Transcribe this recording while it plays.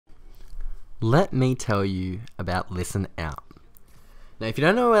Let me tell you about Listen Out. Now, if you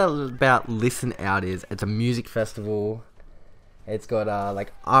don't know what about Listen Out is, it's a music festival. It's got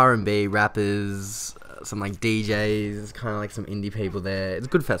like R&B rappers, some like DJs, kind of like some indie people there. It's a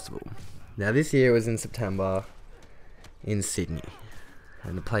good festival. Now, this year it was in September in Sydney,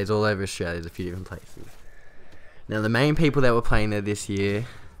 and it plays all over Australia. There's a few different places. Now, the main people that were playing there this year,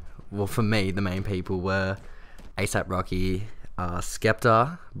 well, for me, the main people were A$AP Rocky,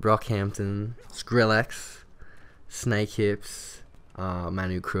 Skepta, Brockhampton, Skrillex, Snake Hips,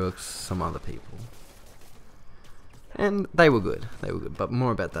 Manu Crooks, some other people. And they were good, but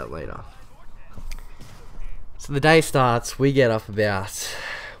more about that later. So the day starts, we get up about,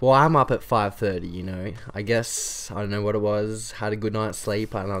 well, I'm up at 5:30, you know. I guess, I don't know what it was, had a good night's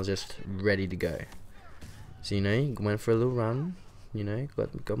sleep, and I was just ready to go. So, you know, went for a little run, you know,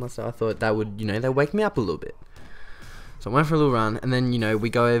 got myself, I thought that would, you know, they'd wake me up a little bit. So I went for a little run, and then, you know,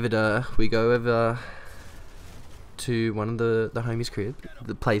 we go over to one of the homies' crib,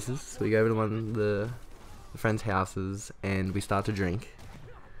 the places. So we go over to one of the friends' houses, and we start to drink.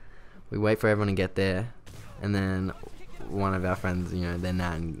 We wait for everyone to get there, and then one of our friends, you know, the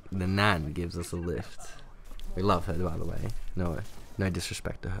nan gives us a lift. We love her, by the way. No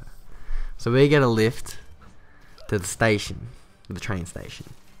disrespect to her. So we get a lift to the station, the train station.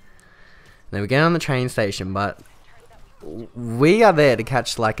 Now we get on the train station, but we are there to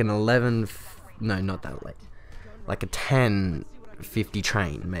catch like an 11, no, not that late, like a 10:50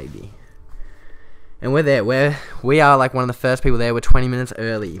 train maybe. And we're there, we are like one of the first people there. We're 20 minutes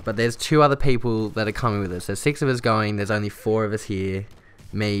early, but there's 2 other people that are coming with us. There's 6 of us going, there's only 4 of us here.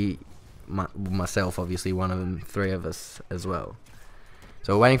 Me, myself, obviously, one of them, 3 of us as well.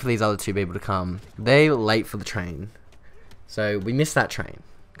 So we're waiting for these other 2 people to come. They're late for the train, so we missed that train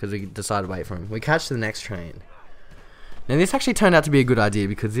because we decided to wait for them. We catch the next train. Now, this actually turned out to be a good idea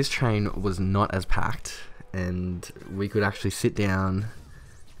because this train was not as packed, and we could actually sit down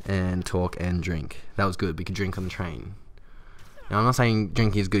and talk and drink. That was good. We could drink on the train. Now, I'm not saying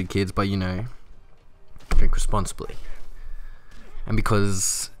drinking is good, kids, but, you know, drink responsibly. And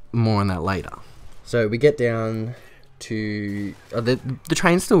because more on that later. So we get down to the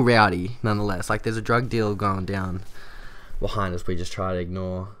train's still rowdy nonetheless. Like, there's a drug deal going down behind us. We just try to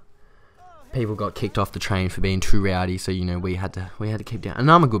ignore. People got kicked off the train for being too rowdy, so, you know, we had to keep down. And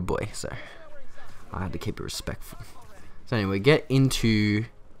I'm a good boy, so I had to keep it respectful. So anyway, get into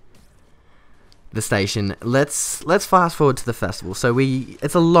the station. Let's fast forward to the festival. So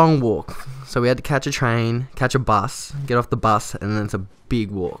it's a long walk. So we had to catch a train, catch a bus, get off the bus, and then it's a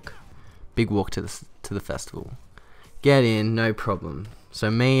big walk to the festival. Get in, no problem. So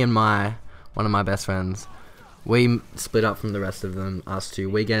me and one of my best friends, we split up from the rest of them, us 2.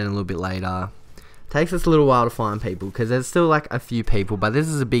 We get in a little bit later. Takes us a little while to find people because there's still like a few people, but this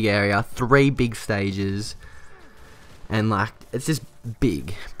is a big area, 3 big stages, and like it's just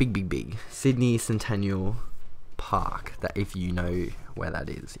big. Sydney Centennial Park. That, if you know where that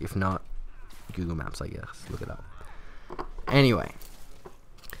is. If not, Google Maps, I guess. Look it up. Anyway,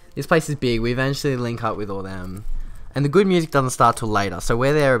 this place is big. We eventually link up with all them. And the good music doesn't start till later. So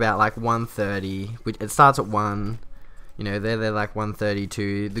we're there about like 1:30. It starts at 1. You know, they're there like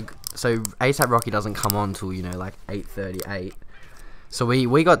 1:32. So A$AP Rocky doesn't come on till, you know, like 8:38. So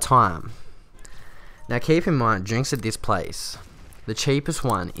we got time. Now keep in mind, drinks at this place, the cheapest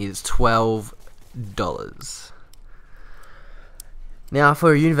one is $12. Now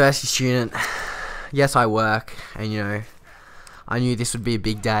for a university student, yes, I work, and, you know, I knew this would be a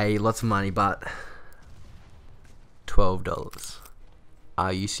big day, lots of money, but $12.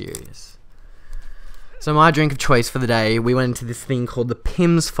 Are you serious? So my drink of choice for the day, we went into this thing called the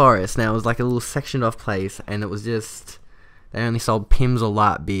Pimm's Forest. Now, it was like a little sectioned off place, and it was just, they only sold Pimm's or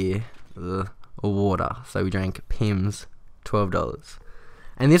light beer, or water. So we drank Pimm's, $12.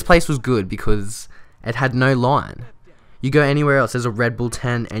 And this place was good because it had no line. You go anywhere else, there's a Red Bull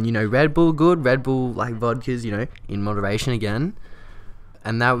tent, and, you know, Red Bull good, Red Bull like vodkas, you know, in moderation again.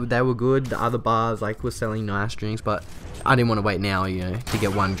 And they were good. The other bars like were selling nice drinks, but I didn't want to wait an hour, you know, to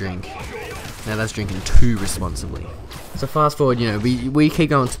get 1 drink. Now that's drinking 2 responsibly. So fast forward, you know, we keep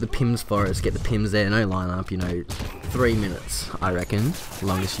going to the Pimm's Forest, get the Pimm's there, no line up, you know, 3 minutes, I reckon,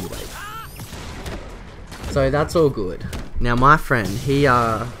 longest you wait. So that's all good. Now my friend, he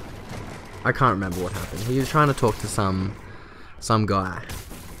I can't remember what happened. He was trying to talk to some guy,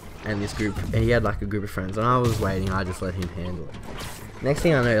 and this group, he had like a group of friends, and I was waiting. I just let him handle it. Next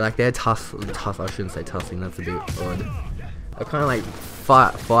thing I know, like, they're tough. I shouldn't say tussling, that's a bit odd. They're kind of like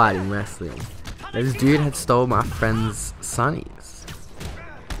fighting, wrestling. And this dude had stole my friend's sunnies.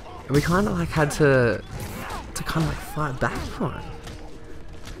 And we kind of like had to kind of like fight back for him.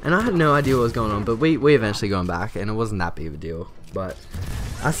 And I had no idea what was going on, but we eventually gone back, and it wasn't that big of a deal. But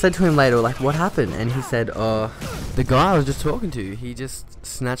I said to him later, like, what happened? And he said, oh, the guy I was just talking to, he just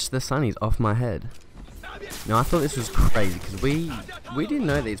snatched the sunnies off my head. Now, I thought this was crazy, because we didn't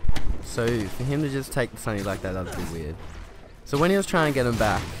know these people. So for him to just take the sunnies like that was a bit weird. So when he was trying to get them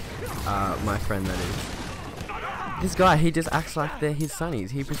back, my friend that is, this guy, he just acts like they're his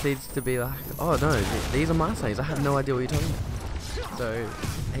sunnies. He proceeds to be like, oh no, these are my sunnies. I have no idea what you're talking about. So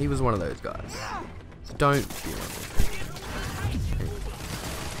he was one of those guys. So don't be one of those.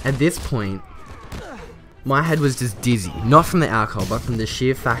 At this point, my head was just dizzy. Not from the alcohol, but from the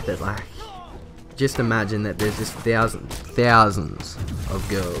sheer fact that, like, just imagine that there's just thousands of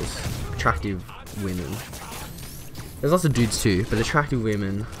girls, attractive women. There's lots of dudes too, but attractive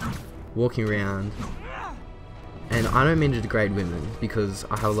women walking around. And I don't mean to degrade women, because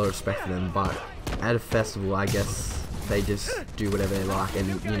I have a lot of respect for them, but at a festival, I guess they just do whatever they like.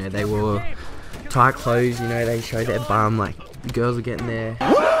 And, you know, they wore tight clothes, you know, they showed their bum, like, the girls were getting there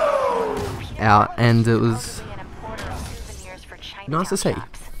out, and it was nice to see.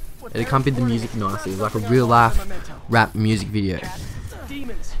 It accompanied the music nicely. It was like a real life rap music video.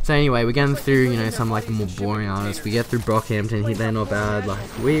 So anyway, we're getting through, you know, some like the more boring artists. We get through Brockhampton, they're not bad, like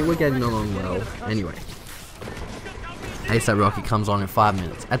we're getting along well. Anyway, ASAP Rocky comes on in 5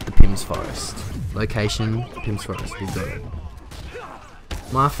 minutes at the Pims Forest. Location, Pims Forest, we've got it.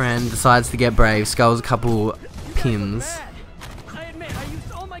 My friend decides to get brave, skulls a couple Pims.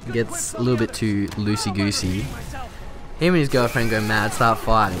 Gets a little bit too loosey-goosey. Him and his girlfriend go mad, start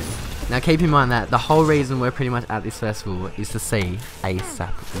fighting. Now keep in mind that the whole reason we're pretty much at this festival is to see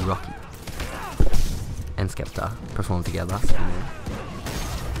ASAP Rocky and Skepta perform together. So, you know,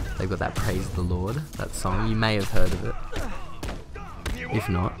 they've got that Praise the Lord, that song. You may have heard of it. If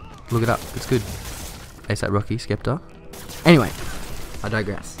not, look it up. It's good. ASAP Rocky, Skepta. Anyway, I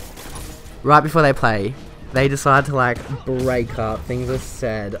digress. Right before they play, they decide to like break up. Things are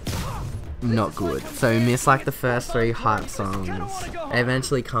said. Not good. So we miss like the first 3 hype songs. They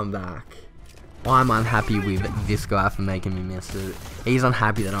eventually come back. I'm unhappy with this guy for making me miss it. He's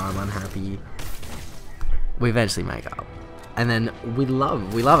unhappy that I'm unhappy. We eventually make up. And then we love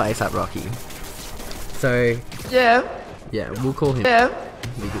ASAP Rocky. So yeah, we'll call him. Yeah.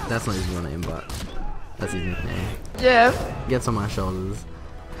 That's not his real name, but that's his nickname. Yeah. Gets on my shoulders.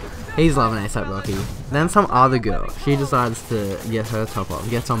 He's loving ASAP Rocky. Then some other girl, she decides to get her top off,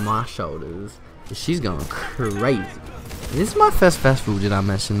 gets on my shoulders. She's going crazy. This is my first festival, did I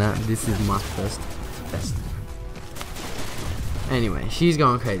mention that? This is my first festival. Anyway, she's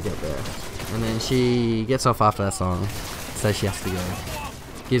going crazy up there. And then she gets off after that song, so she has to go.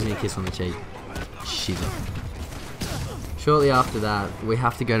 Gives me a kiss on the cheek. She's off. Shortly after that, we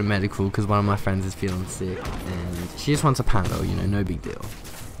have to go to medical because one of my friends is feeling sick. And she just wants a Panadol, you know, no big deal.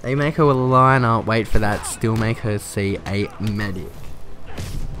 They make her line up, wait for that, still make her see a medic.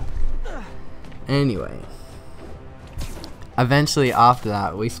 Anyway. Eventually, after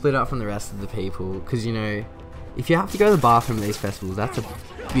that, we split up from the rest of the people. Because, you know, if you have to go to the bathroom at these festivals, that's a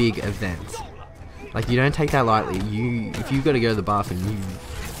big event. Like, you don't take that lightly. If you got to go to the bathroom,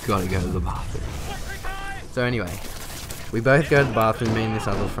 you've got to go to the bathroom. So anyway, we both go to the bathroom, me and this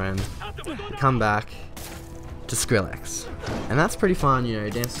other friend. We come back to Skrillex. And that's pretty fun, you know,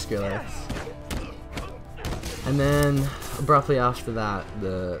 dance to Skrillex. And then, abruptly after that,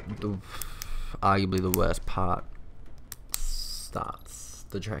 the arguably the worst part starts.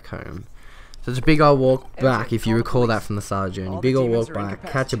 The trek home. So it's a big old walk back, if you recall that from the start of the journey. Big old walk back,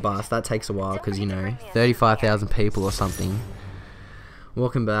 catch a bus, that takes a while, because, you know, 35,000 people or something.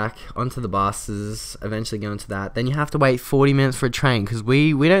 Walking back onto the buses, eventually going to that. Then you have to wait 40 minutes for a train, because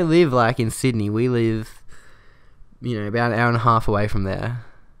we don't live like in Sydney, we live, you know, about an hour and a half away from there,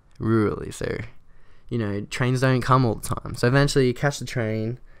 rurally, so, you know, trains don't come all the time. So eventually you catch the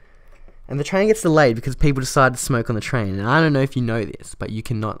train, and the train gets delayed because people decide to smoke on the train. And I don't know if you know this, but you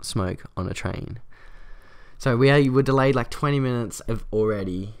cannot smoke on a train. So we were delayed like 20 minutes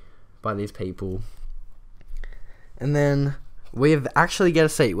already by these people. And then we've actually get a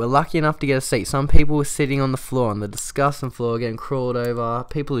seat. We're lucky enough to get a seat. Some people were sitting on the floor, on the disgusting floor, getting crawled over.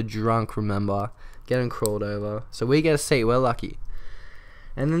 People are drunk, remember, getting crawled over. So we get a seat. We're lucky.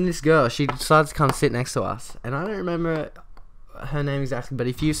 And then this girl, she decides to come sit next to us. And I don't remember her name exactly, but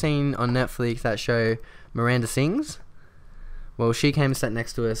if you've seen on Netflix that show Miranda Sings, well, she came and sat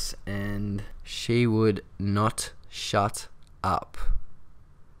next to us, and she would not shut up.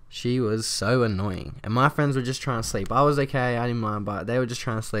 She was so annoying, and my friends were just trying to sleep. I was okay, I didn't mind, but they were just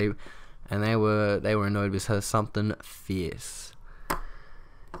trying to sleep, and they were annoyed with her something fierce.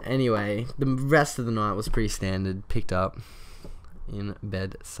 Anyway, the rest of the night was pretty standard, picked up. in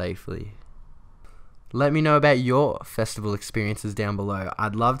bed safely. Let me know about your festival experiences down below.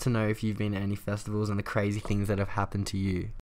 I'd love to know if you've been to any festivals and the crazy things that have happened to you.